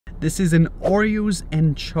This is an Oreos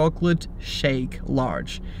and chocolate shake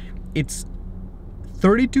large. It's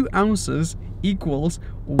 32 ounces equals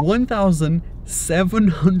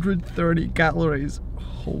 1,730 calories.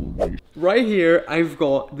 Holy. Right here, I've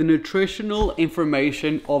got the nutritional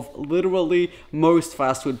information of literally most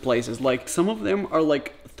fast food places. Like, some of them are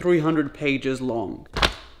like 300 pages long.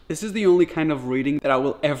 This is the only kind of reading that I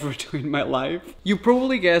will ever do in my life. You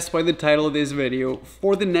probably guessed by the title of this video,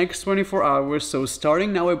 for the next 24 hours, so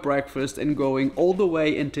starting now at breakfast and going all the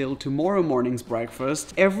way until tomorrow morning's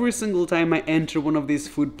breakfast, every single time I enter one of these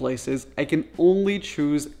food places, I can only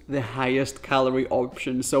choose the highest calorie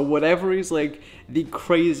option. So whatever is like the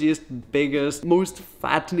craziest, biggest, most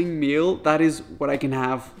fattening meal, that is what I can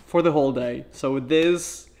have for the whole day. So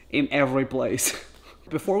this in every place.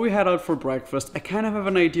 Before we head out for breakfast, I kind of have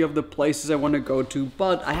an idea of the places I want to go to,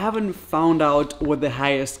 but I haven't found out what the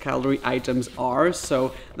highest calorie items are,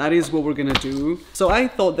 so that is what we're gonna do. So I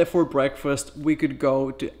thought that for breakfast we could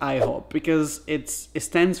go to IHOP because it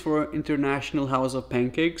stands for International House of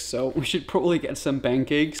Pancakes, so we should probably get some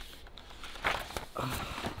pancakes.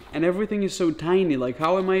 And everything is so tiny, like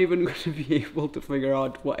how am I even going to be able to figure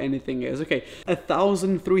out what anything is? Okay,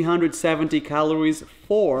 1,370 calories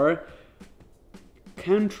for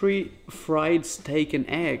country fried steak and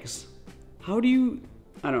eggs. How do you,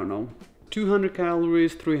 I don't know. 200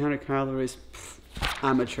 calories, 300 calories, pff,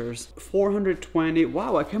 amateurs. 420,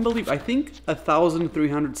 wow, I can't believe, I think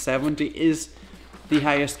 1,370 is the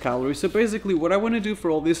highest calorie. So basically what I want to do for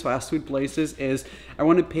all these fast food places is I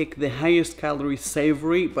want to pick the highest calorie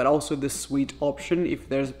savory, but also the sweet option if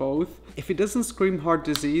there's both. If it doesn't scream heart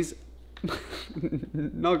disease,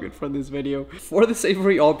 not good for this video. For the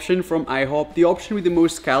savory option from IHOP, the option with the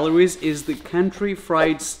most calories is the country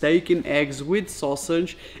fried steak and eggs with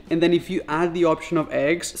sausage, and then if you add the option of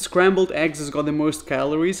eggs, scrambled eggs has got the most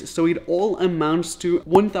calories, so it all amounts to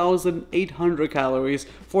 1,800 calories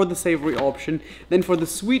for the savory option. Then for the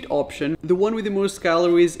sweet option, the one with the most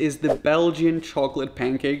calories is the Belgian chocolate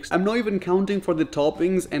pancakes. I'm not even counting for the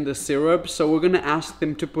toppings and the syrup, so we're gonna ask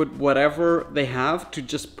them to put whatever they have to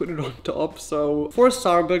just put it on top. So for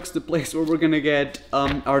Starbucks, the place where we're gonna get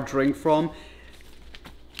our drink from,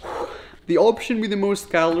 the option with the most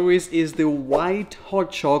calories is the white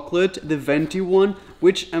hot chocolate, the venti one,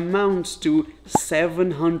 which amounts to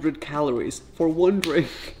 700 calories for one drink.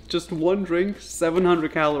 Just one drink,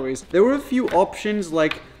 700 calories. There were a few options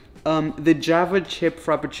like the Java chip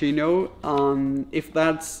frappuccino. If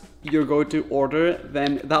that's your go-to order,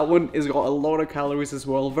 then that one has got a lot of calories as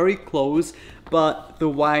well, very close, but the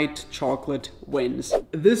white chocolate wins.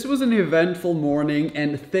 This was an eventful morning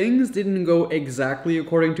and things didn't go exactly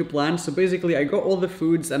according to plan. So basically I got all the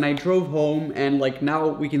foods and I drove home, and like now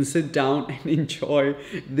we can sit down and enjoy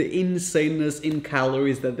the insaneness in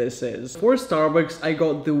calories that this is. For Starbucks, I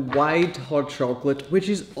got the white hot chocolate, which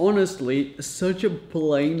is honestly such a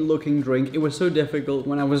plain looking drink. It was so difficult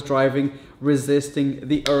when I was driving, resisting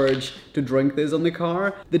the urge to drink this on the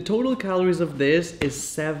car. The total calories of this is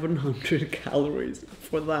 700 calories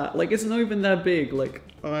for that. Like, it's not even that big. Like,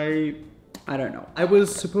 I don't know. I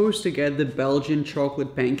was supposed to get the Belgian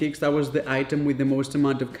chocolate pancakes. That was the item with the most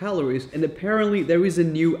amount of calories. And apparently there is a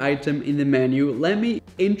new item in the menu. Let me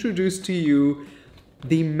introduce to you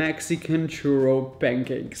the Mexican churro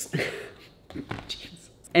pancakes.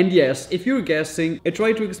 And yes, if you're guessing, I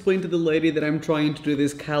tried to explain to the lady that I'm trying to do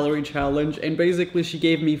this calorie challenge, and basically she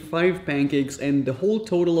gave me 5 pancakes and the whole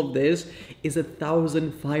total of this is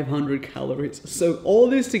 1,500 calories. So all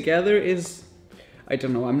this together is, I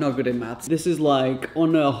don't know, I'm not good at maths. This is like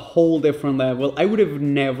on a whole different level. I would have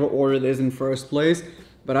never ordered this in first place,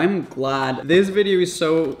 but I'm glad. This video is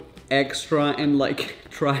so extra and like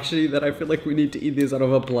trashy that I feel like we need to eat this out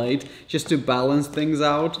of a plate just to balance things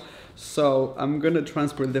out. So I'm gonna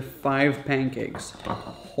transport the 5 pancakes.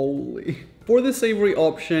 Holy. For the savory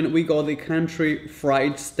option, we got the country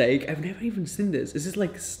fried steak. I've never even seen this. Is this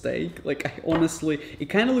like steak? Like, I honestly, it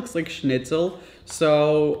kind of looks like schnitzel.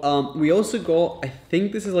 So we also got, I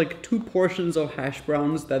think this is like 2 portions of hash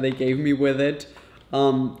browns that they gave me with it.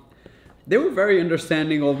 They were very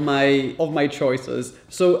understanding of my choices.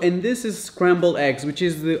 So, and this is scrambled eggs, which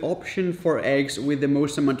is the option for eggs with the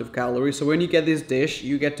most amount of calories. So when you get this dish,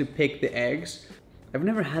 you get to pick the eggs. I've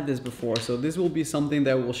never had this before, so this will be something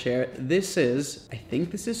that we'll share. This is, I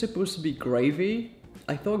think this is supposed to be gravy.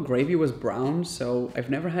 I thought gravy was brown, so I've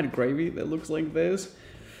never had gravy that looks like this.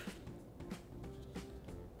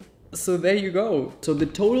 So there you go. So the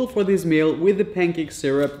total for this meal with the pancake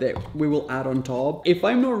syrup that we will add on top, if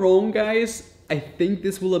I'm not wrong guys, I think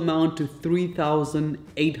this will amount to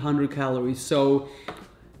 3,800 calories. So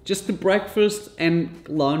just the breakfast and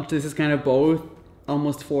lunch, this is kind of both.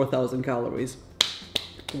 almost 4,000 calories.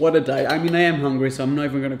 What a day. I mean, I am hungry, so I'm not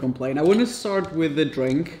even gonna complain. I want to start with the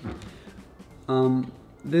drink.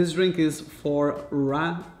 This drink is for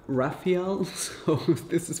Raphael, so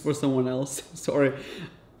this is for someone else. Sorry,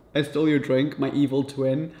 I stole your drink, my evil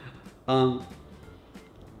twin.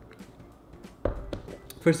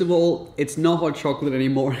 First of all, it's not hot chocolate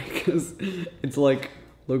anymore because it's like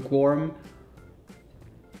lukewarm.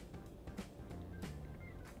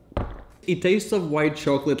 It tastes of white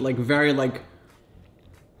chocolate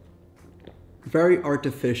very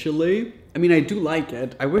artificially. I mean, I do like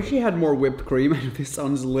it. I wish it had more whipped cream. This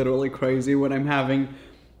sounds literally crazy when I'm having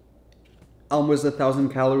almost 1,000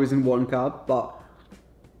 calories in 1 cup, but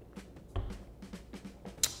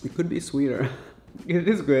it could be sweeter. It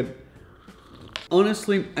is good.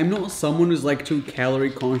 Honestly, I'm not someone who's like too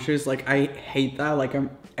calorie conscious. Like, I hate that. Like,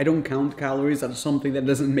 I don't count calories. That's something that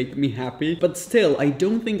doesn't make me happy. But still, I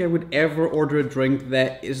don't think I would ever order a drink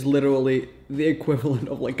that is literally the equivalent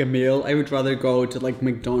of like a meal. I would rather go to like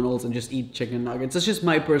McDonald's and just eat chicken nuggets. That's just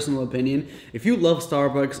my personal opinion. If you love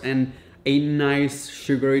Starbucks and a nice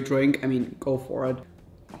sugary drink, I mean, go for it.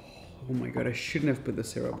 Oh my god, I shouldn't have put the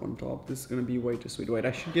syrup on top. This is gonna be way too sweet. Wait,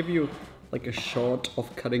 I should give you like a shot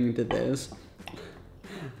of cutting into this.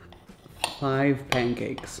 5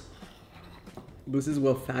 pancakes. This is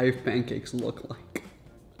what 5 pancakes look like.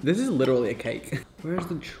 This is literally a cake. Where's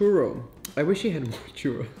the churro? I wish he had more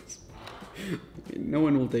churros. No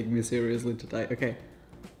one will take me seriously today. Okay.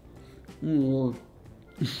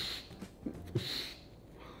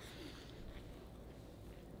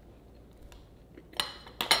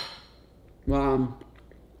 Wow.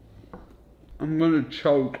 I'm gonna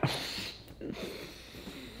choke.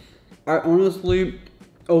 I honestly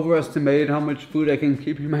overestimated how much food I can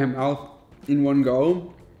keep in my mouth in one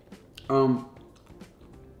go.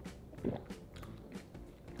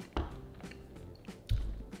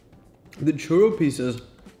 The churro pieces,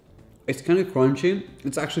 it's kind of crunchy.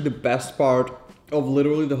 It's actually the best part of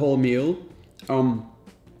literally the whole meal.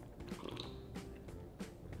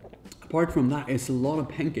 Apart from that, it's a lot of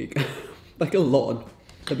pancake. Like a lot.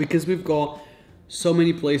 But because we've got so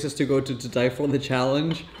many places to go to today for the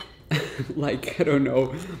challenge, like, I don't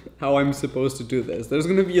know how I'm supposed to do this. There's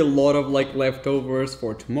gonna be a lot of like leftovers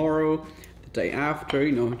for tomorrow, the day after,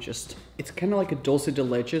 you know, just, it's kind of like a dulce de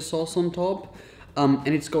leche sauce on top. And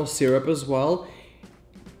it's got syrup as well.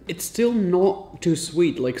 It's still not too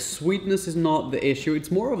sweet. Like, sweetness is not the issue.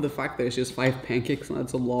 It's more of the fact that it's just 5 pancakes and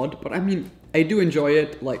that's a lot. But I mean, I do enjoy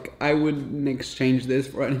it. Like, I wouldn't exchange this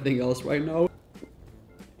for anything else right now.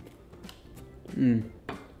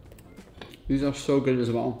 These are so good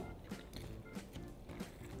as well.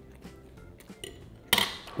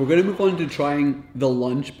 We're gonna move on to trying the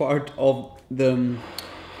lunch part of the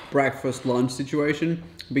breakfast lunch situation,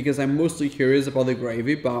 because I'm mostly curious about the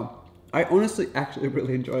gravy, but I honestly actually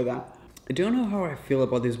really enjoy that. I don't know how I feel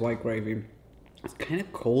about this white gravy. It's kind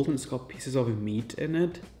of cold and it's got pieces of meat in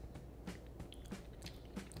it.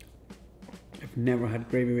 I've never had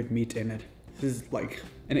gravy with meat in it. This is like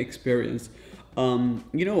an experience.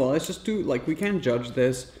 You know what, let's just do, like, we can't judge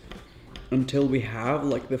this until we have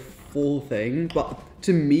like the full thing, but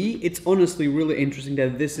to me, it's honestly really interesting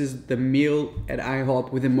that this is the meal at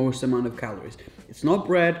IHOP with the most amount of calories. It's not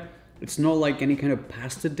bread, it's not like any kind of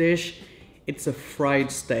pasta dish, it's a fried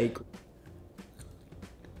steak.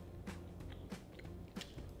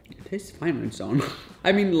 It tastes fine on its own.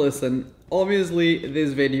 I mean, listen, obviously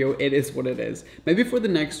this video, it is what it is. Maybe for the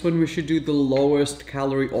next one we should do the lowest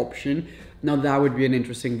calorie option. Now that would be an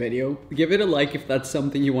interesting video. Give it a like if that's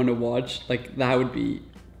something you want to watch, like that would be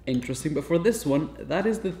interesting. But for this one, that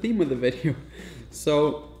is the theme of the video.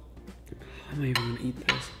 So, how am I even gonna eat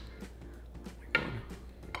this? Oh my god.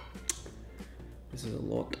 This is a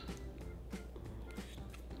lot.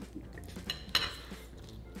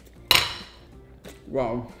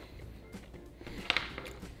 Wow.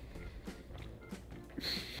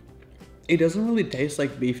 It doesn't really taste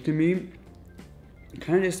like beef to me. It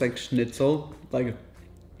kind of tastes like schnitzel. Like,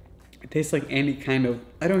 it tastes like any kind of,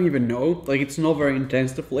 I don't even know. Like, it's not very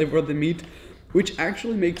intense, the flavor of the meat, which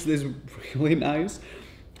actually makes this really nice.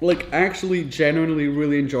 Like, actually genuinely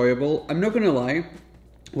really enjoyable. I'm not gonna lie,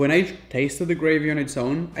 when I tasted the gravy on its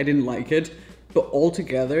own, I didn't like it. But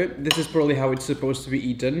altogether, this is probably how it's supposed to be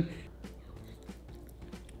eaten.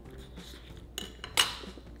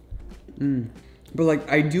 But like,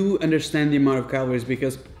 I do understand the amount of calories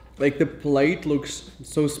because like the plate looks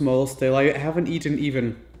so small still. I haven't eaten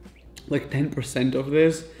even like 10% of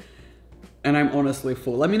this and I'm honestly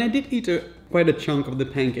full. I mean, I did eat quite a chunk of the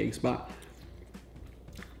pancakes, but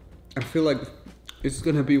I feel like it's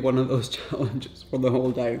gonna be one of those challenges for the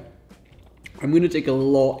whole day. I'm gonna take a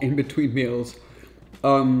lot in between meals.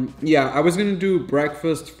 Yeah, I was gonna do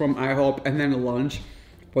breakfast from IHOP and then lunch,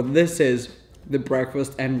 but this is the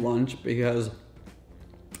breakfast and lunch because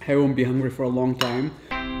I won't be hungry for a long time.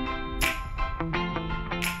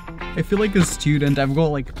 I feel like a student. I've got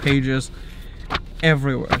like pages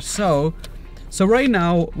everywhere. So right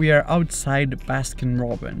now we are outside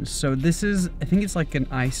Baskin-Robbins. So this is, I think it's like an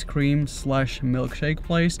ice cream slash milkshake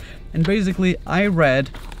place. And basically I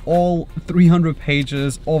read all 300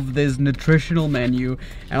 pages of this nutritional menu.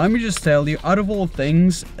 And let me just tell you, out of all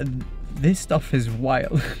things, this stuff is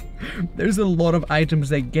wild. There's a lot of items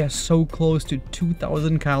that get so close to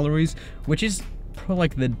 2,000 calories, which is probably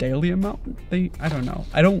like the daily amount. I don't know.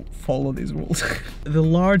 I don't follow these rules. The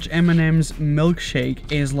large M&M's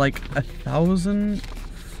milkshake is like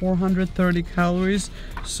 1,430 calories.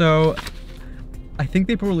 So I think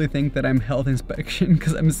they probably think that I'm health inspection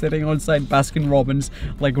because I'm sitting outside Baskin-Robbins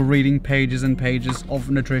like reading pages and pages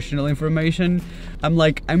of nutritional information. I'm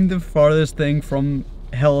the farthest thing from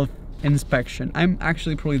health inspection. I'm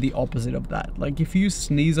actually probably the opposite of that. Like if you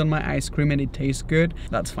sneeze on my ice cream and it tastes good,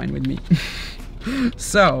 that's fine with me.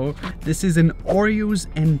 So this is an Oreos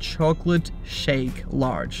and chocolate shake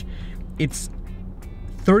large. It's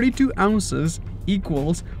 32 ounces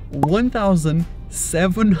equals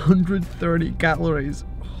 1,730 calories.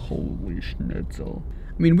 Holy schnitzel.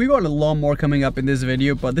 I mean, we got a lot more coming up in this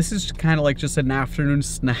video, but this is kind of like just an afternoon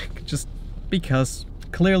snack, just because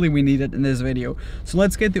clearly we need it in this video. So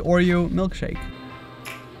let's get the Oreo milkshake.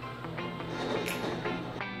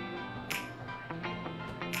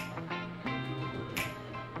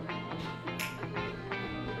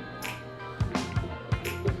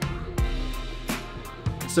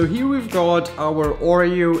 So here we've got our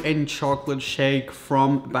Oreo and chocolate shake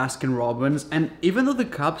from Baskin-Robbins, and even though the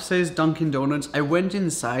cup says Dunkin' Donuts, I went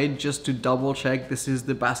inside just to double check this is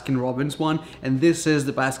the Baskin-Robbins one and this is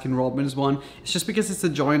the Baskin-Robbins one. It's just because it's a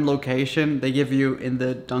joint location, they give you in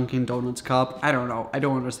the Dunkin' Donuts cup. I don't know, I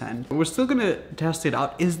don't understand. We're still gonna test it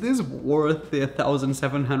out. Is this worth the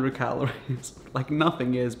 1,700 calories? Like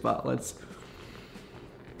nothing is, but let's...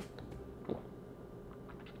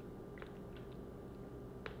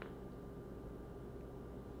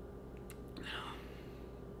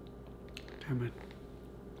 Damn it.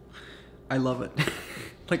 I love it.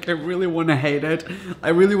 Like I really want to hate it. I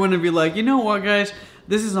really want to be like, you know what guys,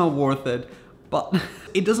 this is not worth it. But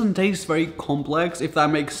it doesn't taste very complex, if that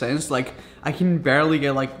makes sense. Like I can barely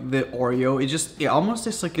get like the Oreo. It almost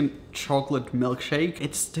tastes like a chocolate milkshake.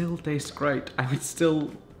 It still tastes great. I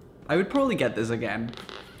would probably get this again.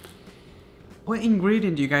 What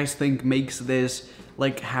ingredient do you guys think makes this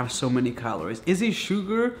like have so many calories? Is it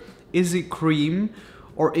sugar? Is it cream?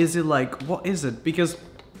 Or is it like, what is it? Because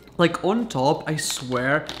like on top, I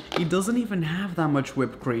swear, it doesn't even have that much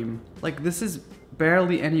whipped cream. Like this is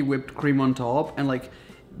barely any whipped cream on top. And like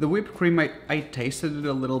the whipped cream, I tasted it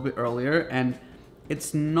a little bit earlier and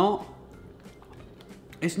it's not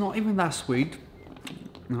even that sweet.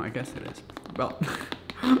 No, I guess it is. Well,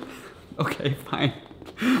 okay, fine.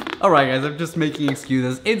 All right guys, I'm just making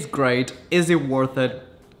excuses. It's great. Is it worth it?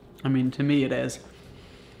 I mean, to me it is.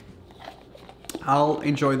 I'll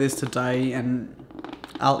enjoy this today and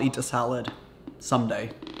I'll eat a salad someday.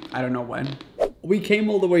 I don't know when. We came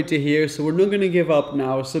all the way to here, so we're not gonna give up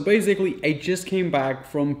now. So basically, I just came back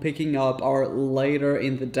from picking up our later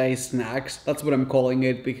in the day snacks. That's what I'm calling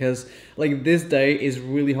it because like this day is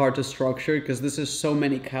really hard to structure because this is so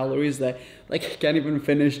many calories that like I can't even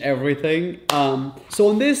finish everything. So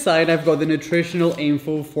on this side, I've got the nutritional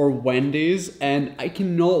info for Wendy's and I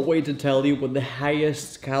cannot wait to tell you what the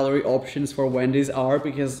highest calorie options for Wendy's are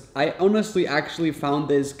because I honestly actually found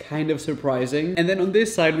this kind of surprising. And then on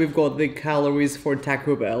this side, we've got the calories for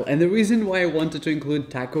Taco Bell. And the reason why I wanted to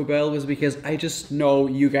include Taco Bell was because I just know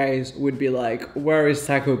you guys would be like, where is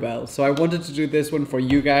Taco Bell? So I wanted to do this one for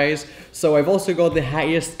you guys. So I've also got the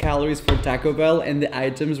highest calories for Taco Bell and the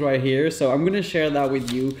items right here. So I'm gonna share that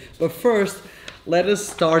with you. But first, let us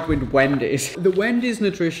start with Wendy's. The Wendy's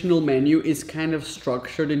nutritional menu is kind of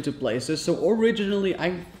structured into places. So originally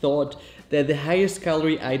I thought that the highest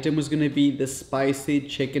calorie item was gonna be the spicy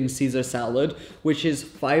chicken Caesar salad, which is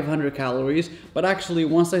 500 calories. But actually,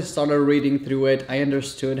 once I started reading through it, I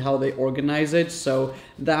understood how they organize it. So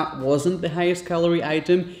that wasn't the highest calorie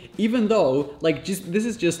item, even though, like, this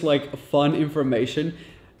is just like fun information.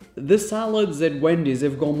 The salads at Wendy's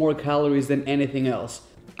have got more calories than anything else.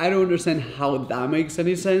 I don't understand how that makes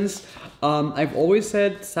any sense. I've always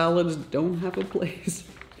said salads don't have a place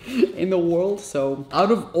in the world. So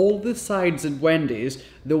out of all the sides at Wendy's,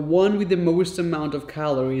 the one with the most amount of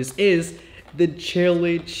calories is the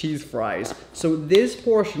chili cheese fries. So this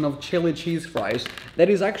portion of chili cheese fries, that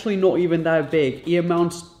is actually not even that big.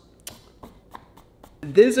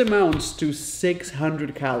 This amounts to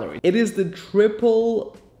 600 calories. It is the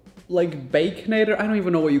triple, like, baconator. I don't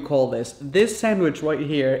even know what you call this. This sandwich right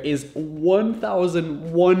here is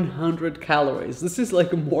 1,100 calories. This is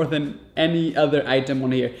like more than any other item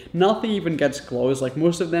on here. Nothing even gets close. Like,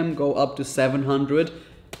 most of them go up to 700,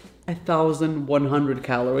 1,100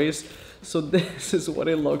 calories. So this is what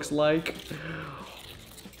it looks like.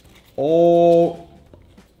 Oh,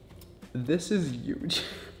 this is huge.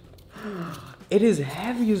 It is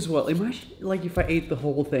heavy as well. Imagine, like, if I ate the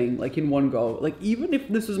whole thing, like, in one go. Like, even if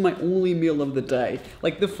this is my only meal of the day.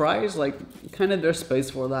 Like, the fries, like, kind of there's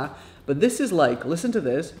space for that. But this is like, listen to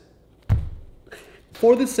this.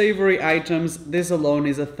 For the savory items, this alone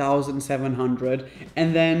is 1,700.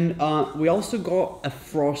 And then we also got a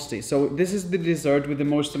Frosty. So this is the dessert with the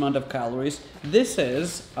most amount of calories. This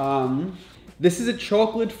is a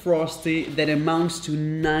chocolate Frosty that amounts to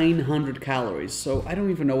 900 calories. So I don't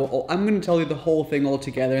even know. I'm going to tell you the whole thing all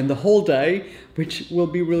together in the whole day, which will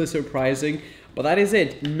be really surprising. But that is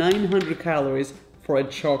it. 900 calories for a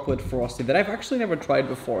chocolate Frosty that I've actually never tried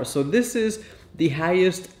before. So this is the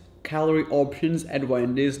highest calorie options at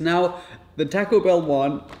Wendy's. Now, the Taco Bell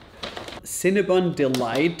one, Cinnabon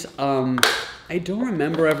Delight. I don't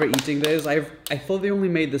remember ever eating this. I thought they only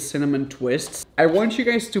made the cinnamon twists. I want you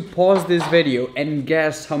guys to pause this video and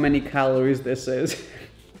guess how many calories this is.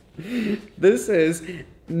 This is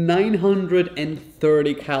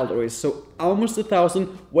 930 calories, so almost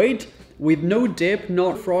 1,000. Wait, with no dip,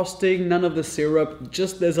 not frosting, none of the syrup,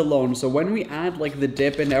 just this alone. So when we add like the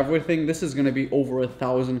dip and everything, this is gonna be over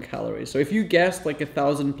 1,000 calories. So if you guessed like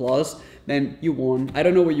 1,000 plus, then you won. I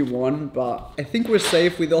don't know what you won, but I think we're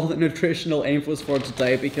safe with all the nutritional infos for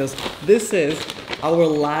today, because this is our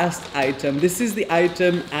last item. This is the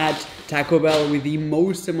item at Taco Bell with the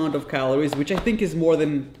most amount of calories, which I think is more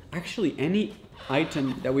than actually any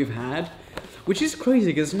item that we've had, which is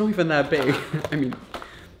crazy because it's not even that big. I mean,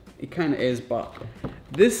 it kind of is, but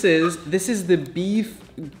this is the beef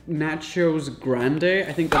nachos grande.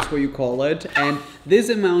 I think that's what you call it, and this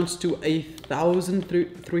amounts to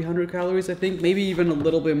 1,300 calories. I think maybe even a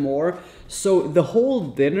little bit more. So the whole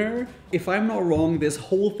dinner, if I'm not wrong, this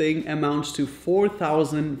whole thing amounts to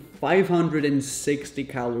 4,560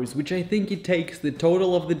 calories, which I think it takes the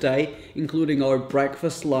total of the day, including our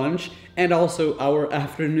breakfast, lunch, and also our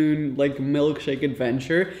afternoon like milkshake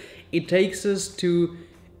adventure. It takes us to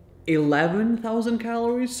 11,000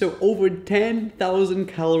 calories, so over 10,000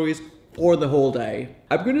 calories for the whole day.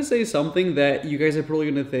 I'm gonna say something that you guys are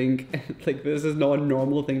probably gonna think like this is not a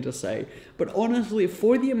normal thing to say, but honestly,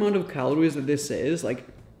 for the amount of calories that this is, like,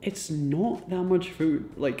 it's not that much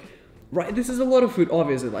food. Like, right, this is a lot of food,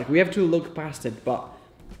 obviously, like, we have to look past it, but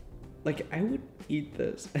like, I would eat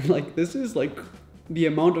this, and like, this is like the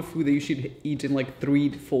amount of food that you should eat in like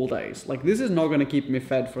 3 full days. Like, this is not gonna keep me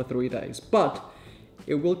fed for 3 days, but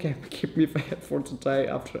it will keep me fed for today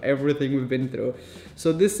after everything we've been through.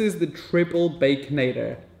 So this is the triple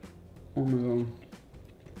baconator. Oh my god.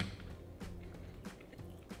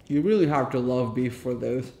 You really have to love beef for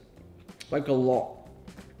this. Like, a lot.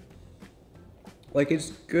 Like, it's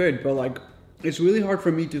good, but like, it's really hard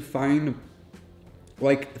for me to find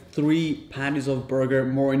like 3 patties of burger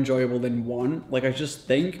more enjoyable than one. Like, I just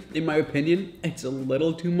think, in my opinion, it's a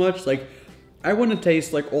little too much. Like, I want to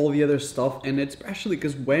taste like all the other stuff, and especially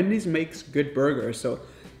because Wendy's makes good burgers, so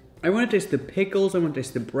I want to taste the pickles, I want to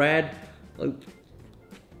taste the bread. Like,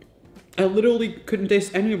 I literally couldn't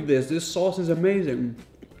taste any of this. This sauce is amazing.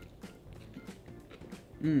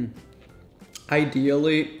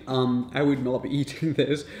 Ideally, I would not be eating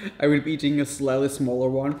this. I would be eating a slightly smaller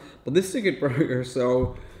one, but this is a good burger,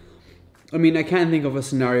 so I mean, I can't think of a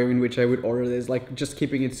scenario in which I would order this, like, just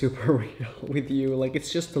keeping it super real with you. Like, it's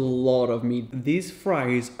just a lot of meat. These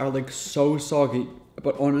fries are like so soggy,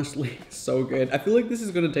 but honestly, so good. I feel like this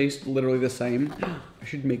is gonna taste literally the same. I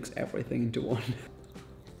should mix everything into one.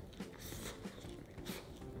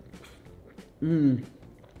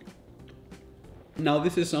 Now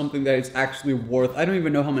this is something that it's actually worth. I don't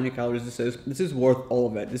even know how many calories this is. This is worth all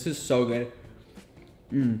of it. This is so good.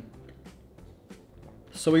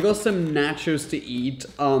 So we got some nachos to eat.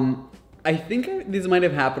 I think this might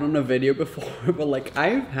have happened on a video before, but like,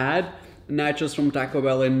 I've had nachos from Taco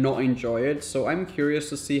Bell and not enjoy it. So I'm curious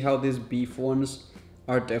to see how these beef ones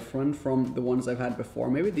are different from the ones I've had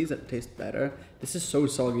before. Maybe these taste better. This is so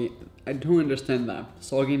soggy. I don't understand that.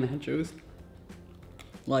 Soggy nachos.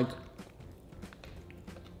 Like,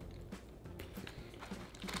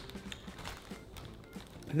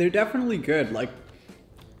 they're definitely good. Like,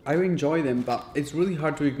 I enjoy them, but it's really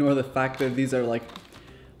hard to ignore the fact that these are like,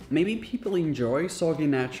 maybe people enjoy soggy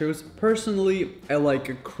nachos. Personally, I like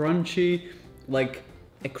a crunchy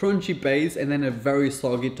base and then a very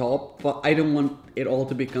soggy top, but I don't want it all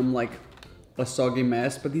to become like a soggy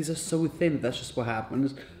mess. But these are so thin, that's just what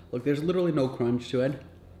happens. Look, there's literally no crunch to it.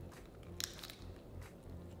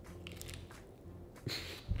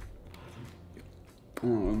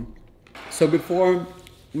 So before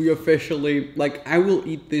we officially, like, I will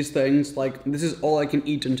eat these things, like, this is all I can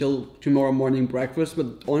eat until tomorrow morning breakfast, but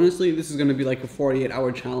honestly, this is gonna be like a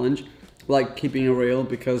 48-hour challenge, like, keeping it real,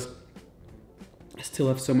 because I still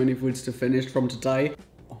have so many foods to finish from today.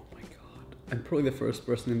 Oh my god, I'm probably the first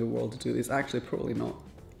person in the world to do this. Actually, probably not.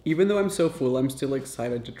 Even though I'm so full, I'm still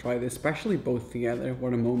excited to try this, especially both together.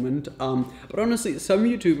 What a moment. But honestly, some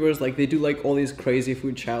YouTubers, like, they do like all these crazy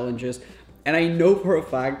food challenges, and I know for a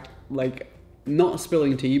fact, like, not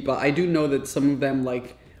spilling tea, but I do know that some of them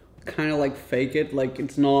like kind of like fake it, like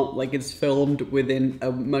it's not like it's filmed within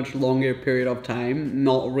a much longer period of time,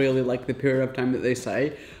 not really like the period of time that they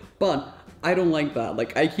say. But I don't like that.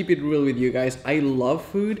 Like, I keep it real with you guys. I love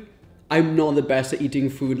food. I'm not the best at eating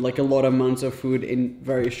food, like a lot of amounts of food in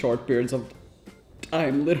very short periods of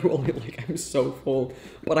time. Literally, like, I'm so full,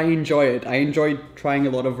 but I enjoy it. I enjoy trying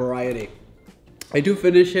a lot of variety. I do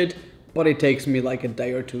finish it, but it takes me like a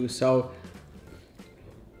day or two, so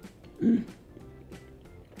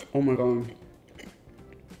oh my god.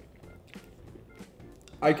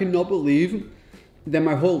 I cannot believe that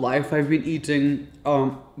my whole life I've been eating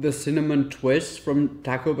the cinnamon twists from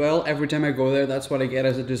Taco Bell. Every time I go there, that's what I get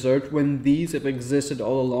as a dessert, when these have existed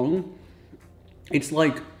all along. It's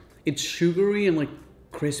like, it's sugary and like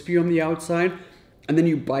crispy on the outside, and then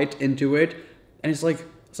you bite into it, and it's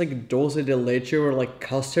like dulce de leche or like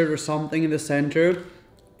custard or something in the center.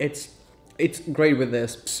 It's great with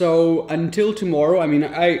this. So until tomorrow, I mean,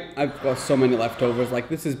 I've got so many leftovers, like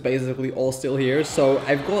this is basically all still here. So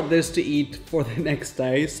I've got this to eat for the next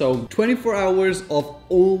day. So 24 hours of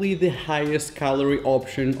only the highest calorie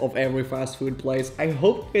option of every fast food place. I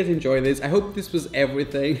hope you guys enjoy this. I hope this was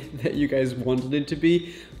everything that you guys wanted it to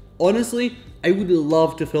be. Honestly, I would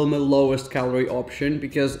love to film a lowest calorie option,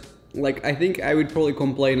 because like, I think I would probably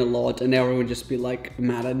complain a lot and everyone would just be like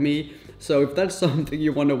mad at me. So if that's something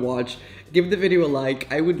you want to watch, give the video a like.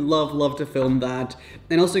 I would love to film that.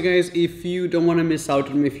 And also guys, if you don't want to miss out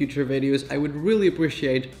on my future videos, I would really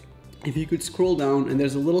appreciate if you could scroll down and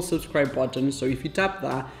there's a little subscribe button. So if you tap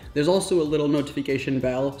that, there's also a little notification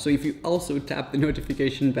bell. So if you also tap the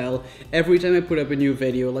notification bell, every time I put up a new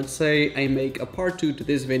video, let's say I make a part 2 to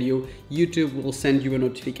this video, YouTube will send you a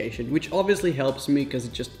notification, which obviously helps me because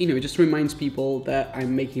it just, it just reminds people that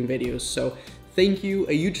I'm making videos. So thank you,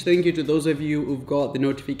 a huge thank you to those of you who've got the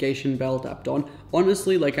notification bell tapped on.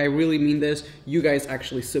 Honestly, like, I really mean this. You guys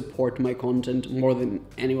actually support my content more than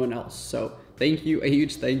anyone else. So thank you, a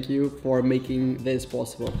huge thank you for making this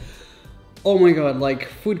possible. Oh my god, like,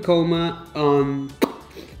 food coma.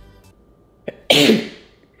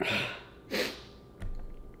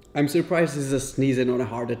 I'm surprised this is a sneeze and not a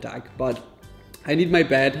heart attack, but I need my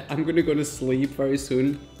bed. I'm gonna go to sleep very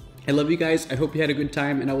soon. I love you guys. I hope you had a good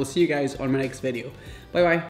time, and I will see you guys on my next video. Bye bye.